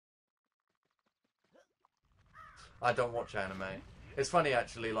I don't watch anime. It's funny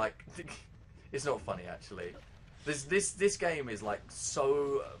actually. Like, it's not funny actually. This game is like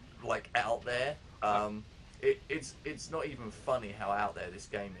so like out there. It's not even funny how out there this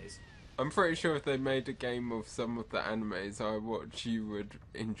game is. I'm pretty sure if they made a game of some of the animes I watch, you would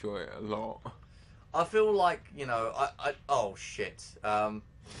enjoy it a lot. I feel like, you know, oh shit.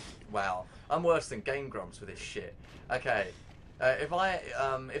 Wow, I'm worse than Game Grumps with this shit. Okay, if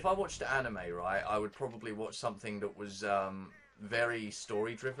I watched anime, right, I would probably watch something that was very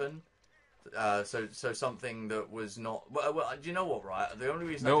story driven. So something that was not. Well, do you know what? Right, the only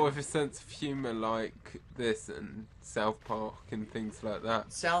reason Not with a sense of humour like this and South Park and things like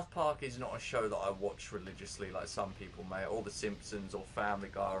that. South Park is not a show that I watch religiously like some people may, or The Simpsons, or Family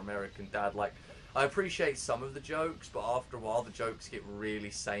Guy, or American Dad. Like, I appreciate some of the jokes, but after a while, the jokes get really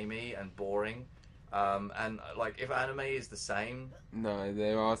samey and boring. And like, if anime is the same, No,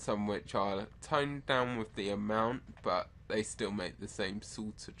 there are some which are toned down with the amount, but they still make the same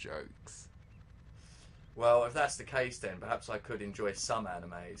sort of jokes. well, if that's the case, then perhaps I could enjoy some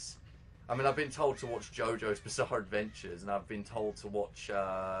animes. I mean, I've been told to watch JoJo's Bizarre Adventures, and I've been told to watch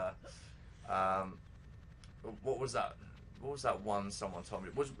what was that? What was that one someone told me?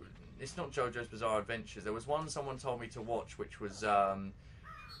 It's not JoJo's Bizarre Adventures. There was one someone told me to watch, which was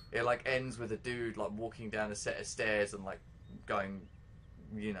it like ends with a dude like walking down a set of stairs and like going,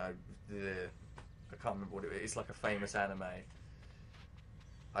 you know, I can't remember what it is. It's like a famous anime.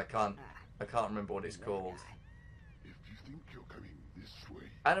 I can't remember what it's called. If you think you're going this way,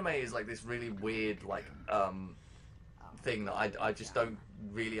 Anime is like this really weird like thing that I just don't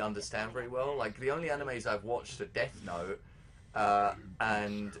really understand very well. Like, the only animes I've watched are Death Note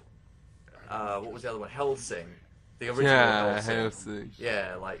and what was the other one? Hellsing. The original Hellsing.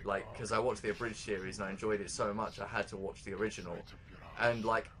 Yeah, like because I watched the abridged series and I enjoyed it so much I had to watch the original. And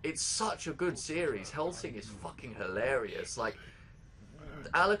like, it's such a good series. Hellsing is fucking hilarious. Like,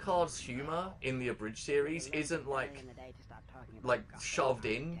 Alucard's humor in the abridged series isn't like shoved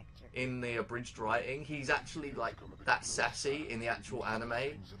in the abridged writing. He's actually like that sassy in the actual anime.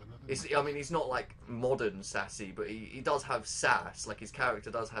 I mean, he's not like modern sassy, but he does have sass. Like, his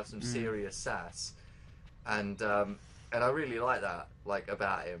character does have some serious sass, and I really like that, like,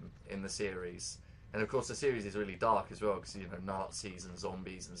 about him in the series. And of course, the series is really dark as well, because, you know, Nazis and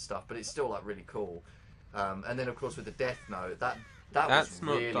zombies and stuff. But it's still like really cool. And then of course with the Death Note, that's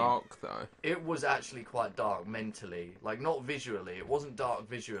not really dark though. It was actually quite dark mentally, like, not visually. It wasn't dark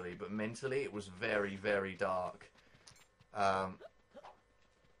visually, but mentally it was very, very dark.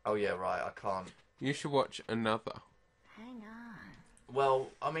 Oh yeah, right. I can't. You should watch another. Hang on. Well,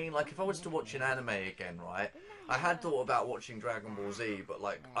 I mean, like, if I was to watch an anime again, right? I had thought about watching Dragon Ball Z, but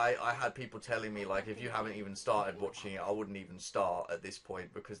like, I had people telling me, like, if you haven't even started watching it, I wouldn't even start at this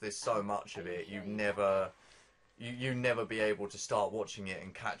point, because there's so much of it. You never be able to start watching it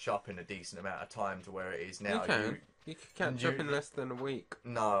and catch up in a decent amount of time to where it is now. You can catch up in less than a week.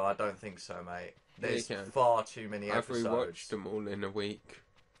 No, I don't think so, mate. There's you can. far too many I've episodes. rewatched them all in a week.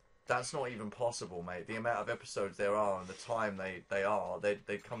 That's not even possible, mate. The amount of episodes there are and the time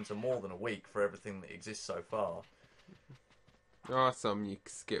they come to more than a week for everything that exists so far. There are some you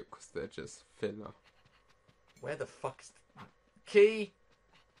can skip because they're just filler. Where the fuck's... Key?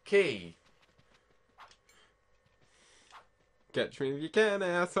 Get me if you can,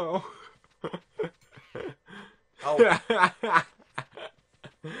 asshole. Oh.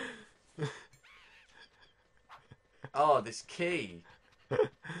 Oh, this key.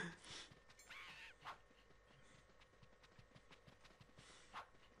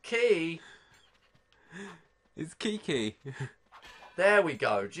 Key? It's Kiki. There we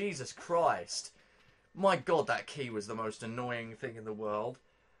go. Jesus Christ. My God, that key was the most annoying thing in the world.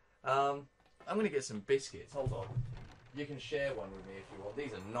 I'm going to get some biscuits. Hold on. You can share one with me if you want.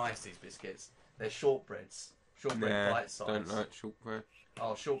 These are nice, these biscuits. They're shortbreads. Shortbread bite size. Don't like shortbread.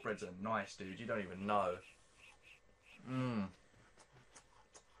 Oh, shortbreads are nice, dude. You don't even know. Mmm.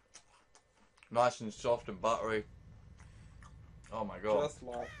 Nice and soft and buttery. Oh my God. Just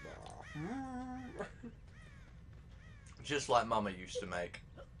like that. Just like Mama used to make.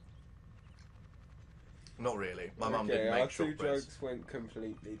 Not really. My mum didn't make our two shortbreads. jokes went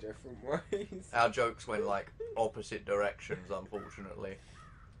completely different ways. Our jokes went like opposite directions, unfortunately.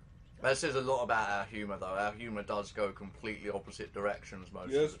 That says a lot about our humour, though. Our humour does go completely opposite directions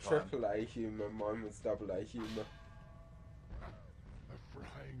most Yours of the time. triple A humour, mine was double A humour. a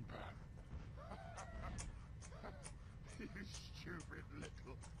frying pan. You stupid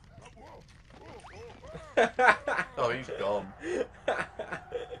little. Oh, he's gone.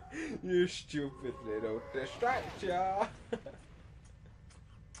 You stupid little distraction.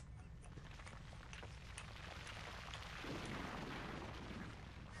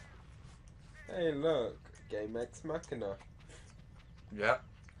 Hey, look, Game Ex Machina. Yeah.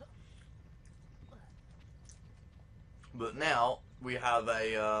 But now we have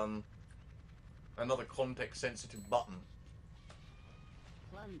a another context-sensitive button.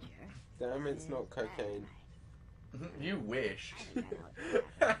 Plunger. Damn, it's not cocaine. You wish. Yep.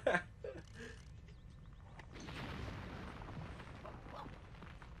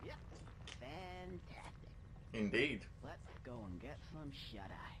 Fantastic. Indeed. Let's go and get some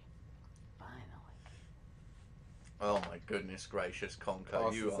shut-eye. Finally. Oh my goodness gracious, Conker,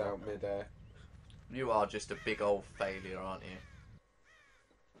 Passes out midair. you are just a big old failure, aren't you?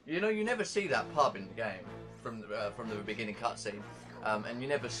 You know, you never see that pub in the game from the beginning cutscene, and you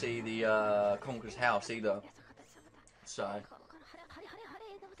never see the Conker's house either. So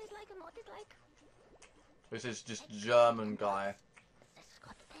this is just German guy.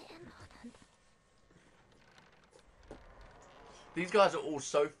 These guys are all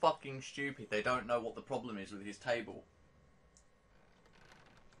so fucking stupid. They don't know what the problem is with his table.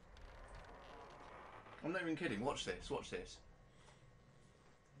 I'm not even kidding. Watch this. Watch this.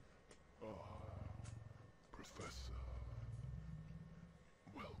 Professor.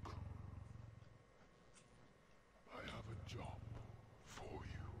 Welcome. I have a job for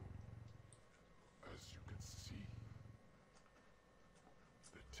you. As you can see,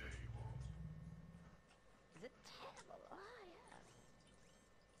 the table. The table. Ah, yes.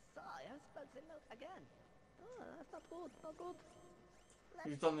 Sorry, I spoke the note again. Oh, that's not good. Not good.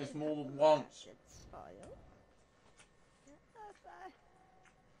 He's done this more than once. It's soil. Yes,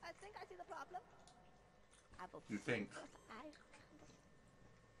 I think I see the problem. I will You think?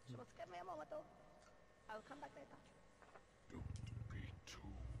 Just give me a moment, though. I will come back later. Don't be too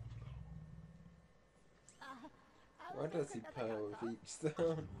long. Why does he purr with each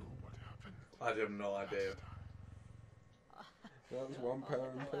sound? What happened? I have no idea. That was one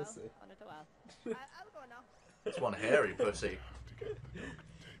purr and pussy. On it a while. I'll go now. It's one hairy pussy. To get the duct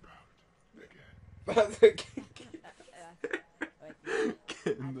tape out again. That's a kinky. Wait.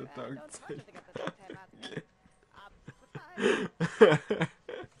 Getting the I don't duct want you tape. to get the duct tape out.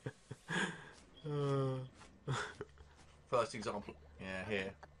 First example. Yeah,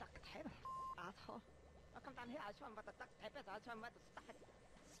 here. Duct tape, asshole. I'll come down here. I'll show him what the duct tape is. I'll show him where to stuff it.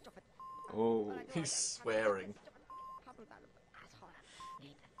 Stupid. Oh, What I do He's again. swearing. Stupid. Problem down, asshole.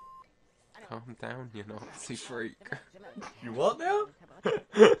 Need. calm down, you Nazi freak. You what now?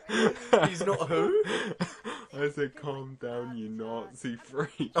 He's not who? I said calm down, you Nazi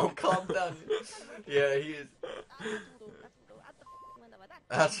freak. Oh, calm down. Yeah, he is.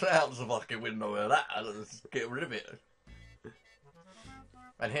 That's out the fucking window with that. Let's get rid of it.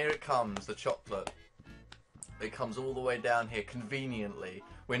 And here it comes, the chocolate. It comes all the way down here, conveniently.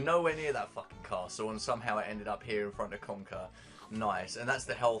 We're nowhere near that fucking castle, and somehow it ended up here in front of Conker. Nice. And that's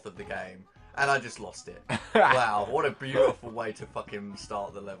the health of the game. And I just lost it. Wow, what a beautiful way to fucking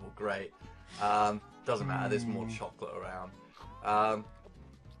start the level. Great. Doesn't matter, there's more chocolate around.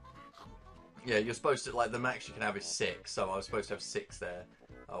 Yeah, you're supposed to, like, the max you can have is 6, so I was supposed to have 6 there.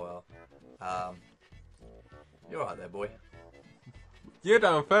 Oh well. You're right there, boy. You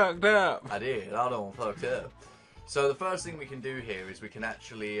done fucked up. I did. I don't fucked up. So the first thing we can do here is we can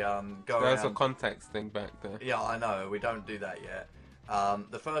actually go There's around. a context thing back there. Yeah, I know. We don't do that yet.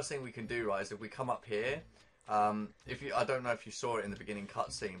 The first thing we can do, right, is if we come up here. If you, I don't know if you saw it in the beginning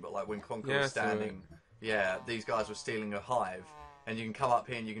cutscene, but like when Conker Yeah, I was saw standing, yeah, these guys were stealing a hive, and you can come up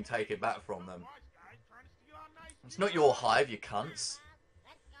here and you can take it back from them. It's not your hive, you cunts.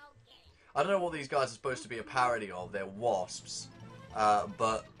 I don't know what these guys are supposed to be a parody of. They're wasps,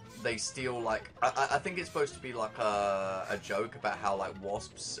 but they steal like I think it's supposed to be like a joke about how like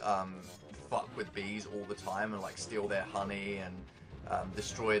wasps fuck with bees all the time and like steal their honey and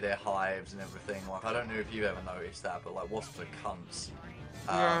destroy their hives and everything. Like I don't know if you ever noticed that, but like wasps are cunts.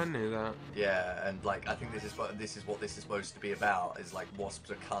 Yeah, I knew that. Yeah, and like I think this is what this is supposed to be about. Is like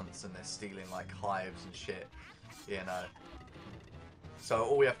wasps are cunts and they're stealing like hives and shit. You know. So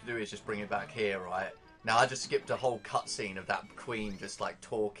all we have to do is just bring it back here, right? Now I just skipped a whole cutscene of that queen just like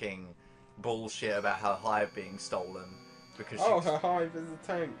talking bullshit about her hive being stolen because Oh, she... her hive is a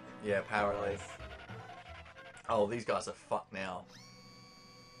tank. Yeah, apparently. Oh, these guys are fucked now.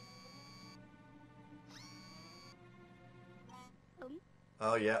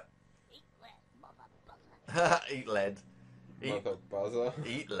 Oh yeah. Eat lead. Eat, Mother buzzer.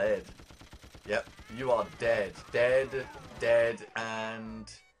 eat lead. Yep, you are dead. Dead, dead,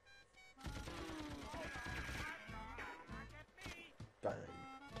 and... Bang.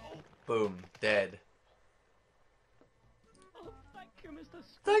 boom, dead. Oh, thank you, Mr.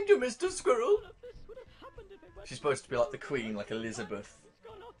 Thank you, Mr. Squirrel. This would have happened if it went She's supposed to be like the queen, like Elizabeth. It's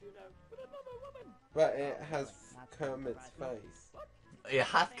gone off, you know. But another one But it has Kermit's face. It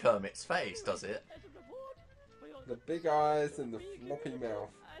had Kermit's face, does it? As a reward for your The big eyes and the floppy mouth.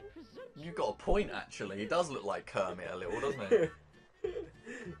 I presume You got a point, actually. He does look like Kermit a little, doesn't he?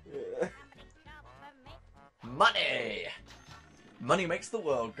 Money! Money makes the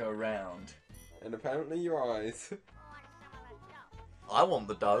world go round. And apparently your eyes. I want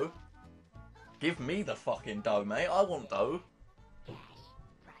the dough. Give me the fucking dough, mate. I want dough.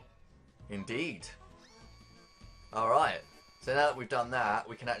 Indeed. Alright. So now that we've done that,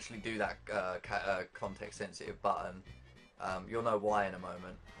 we can actually do that context-sensitive button. You'll know why in a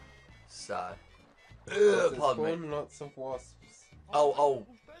moment. So... Does it pardon me. spawn lots of wasps? Oh.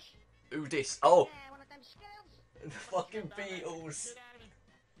 Who this? Oh. one of them skills. The fucking Beatles.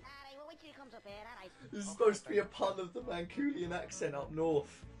 Alright, well, wait till he comes up here, alright. This is supposed to be a pun of the Mancunian accent up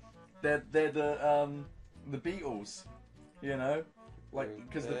north. They're the Beatles, you know, like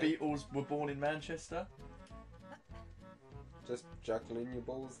because the Okay. Beatles were born in Manchester. Just juggling your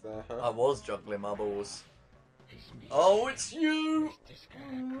balls there, I huh? was juggling my balls. Oh, it's you!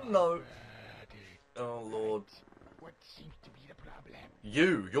 No. Oh Lord. What seems to be the problem?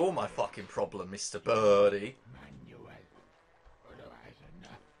 You're my fucking problem, Mr. Birdie. Manual. Otherwise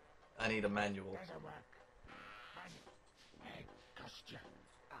enough. I need a manual. Doesn't work. Hey, cost you.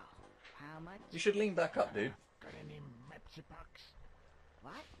 Oh, how much? You should lean back up, dude. Got any Mepsi packs?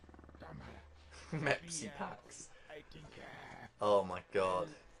 What? Don't matter. Mepsi packs. I think, Oh my god.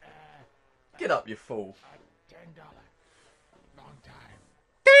 Get up, you fool. $10. Long time.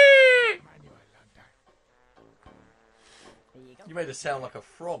 Manual, long time. There you go. You made it sound like a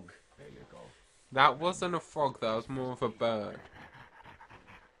frog. There you go. That wasn't a frog, that was more of a bird.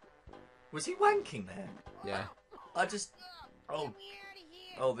 Was he wanking there? Yeah. I just... Oh.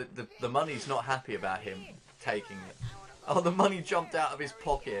 Oh, the money's not happy about him taking it. Oh, the money jumped out of his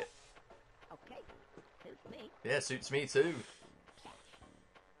pocket. Okay, suits me. Yeah, suits me too.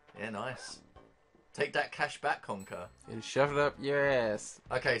 Yeah, nice. Take that cash back, Conker. And shove it up your ass.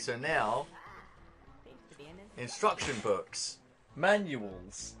 Okay, so now, Seems to be in this. instruction books,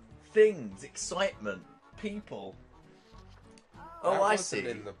 manuals, things, excitement, people. Oh, That I wasn't see.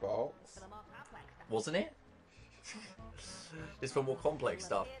 in the box. For the more complex stuff. Wasn't it? It's for more complex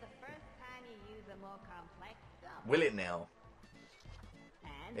stuff. Here, the first time you use a more complex stuff. Will it now?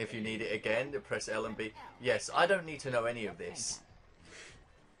 And If you need it again, press L and B. Yes, I don't need to know any of this.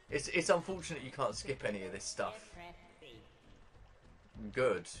 It's unfortunate you can't skip any of this stuff. press B.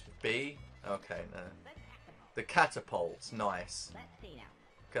 Good. B? Okay, no. The catapult. The catapults, nice. Let's see now.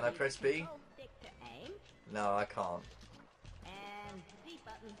 Can I Use press B? Control stick to aim, No, I can't. and Z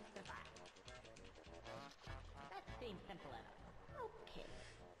button to fire. That seems simple enough.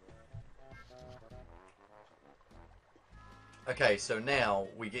 Okay. Okay, so now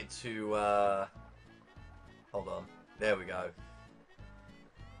we get to, hold on. There we go.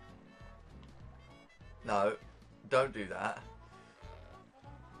 No, don't do that.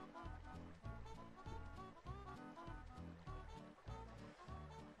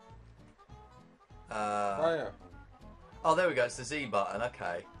 Fire. Oh, there we go. It's the Z button.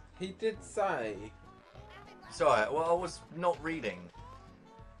 Okay. He did say. Sorry. Well, I was not reading.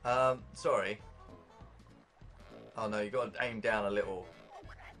 Sorry. Oh no, you got to aim down a little.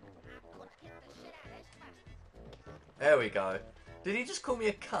 There we go. Did he just call me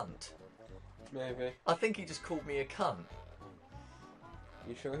a cunt? Maybe. I think he just called me a cunt.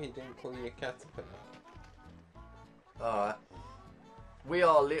 You sure he didn't call you a caterpillar? Alright. We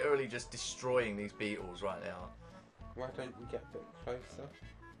are literally just destroying these beetles right now. Why don't you get a bit closer?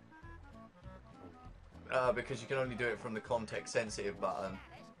 Because you can only do it from the context sensitive button.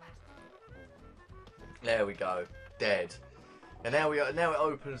 There we go. Dead. And now now it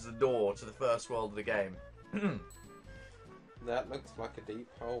opens the door to the first world of the game. That looks like a deep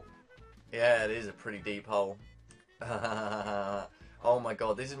hole. Yeah, it is a pretty deep hole. Oh my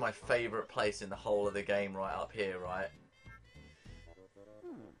god, this is my favourite place in the whole of the game right up here, right?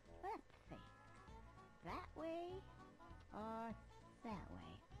 Let's see. That way or that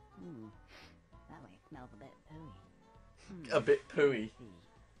way? That way smells a bit pooey. A bit pooey.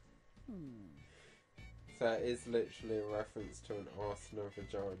 So it is literally a reference to an arse and a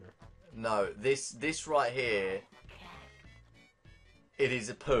vagina. No, this right here, it is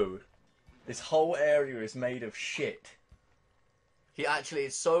a poo. This whole area is made of shit. He actually,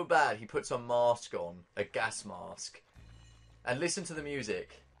 it's so bad, he puts a mask on, a gas mask. And listen to the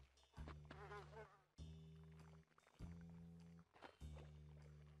music.